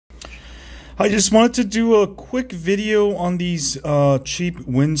I just wanted to do a quick video on these cheap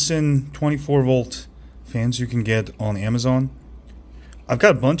Winsinn 24 volt fans you can get on Amazon. I've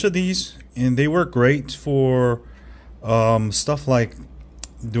got a bunch of these and they work great for stuff like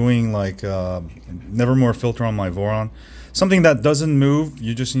doing like Nevermore filter on my Voron. Something that doesn't move,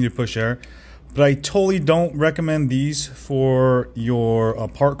 you just need to push air. But I totally don't recommend these for your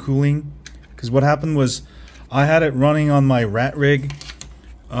part cooling, because what happened was I had it running on my rat rig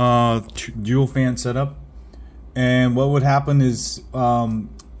dual fan setup, and what would happen is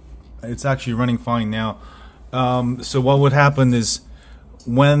it's actually running fine now. So what would happen is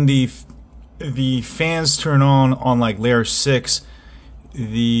when the fans turn on like layer 6,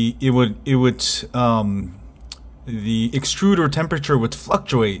 the extruder temperature would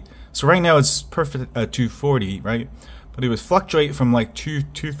fluctuate. So right now it's perfect at 240, right? But it would fluctuate from like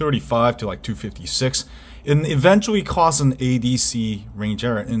 235 to like 256, and eventually cause an ADC range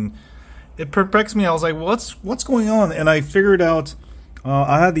error. And it perplexed me. I was like, what's going on? And I figured out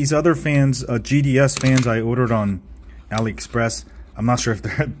I had these other fans, GDS fans I ordered on AliExpress. I'm not sure if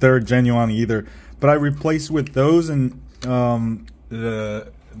they're genuine either, but I replaced with those, and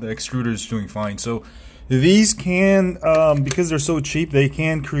the extruder is doing fine. So these can, because they're so cheap, they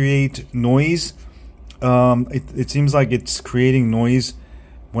can create noise. It seems like it's creating noise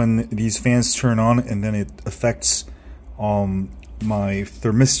when these fans turn on, and then it affects my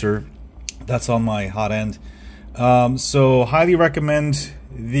thermistor that's on my hot end. So highly recommend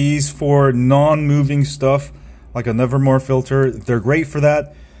these for non-moving stuff like a Nevermore filter. They're great for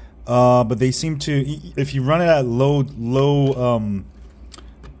that, but they seem to, if you run it at low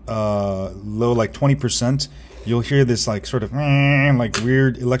like 20%, you'll hear this like sort of like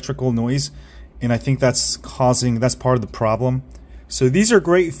weird electrical noise, and I think that's part of the problem. So these are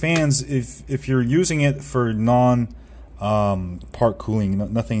great fans if you're using it for non part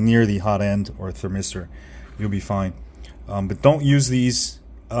cooling, nothing near the hot end or thermistor, you'll be fine. But don't use these.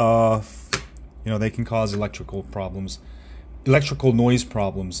 You know, they can cause electrical noise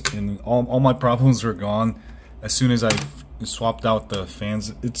problems, and all my problems are gone as soon as I swapped out the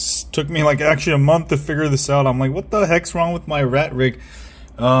fans. It took me like actually a month to figure this out. I'm like, what the heck's wrong with my rat rig?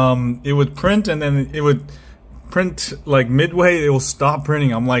 It would print, and then it would print like midway, it will stop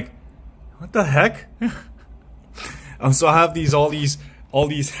printing. I'm like, what the heck? So I have all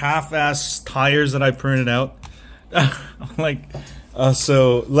these half-ass tires that I printed out. I'm like,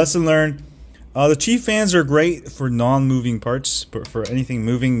 so lesson learned. The cheap fans are great for non-moving parts, but for anything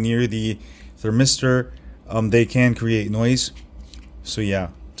moving near the thermistor, they can create noise. So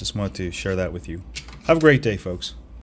yeah, just wanted to share that with you. Have a great day, folks.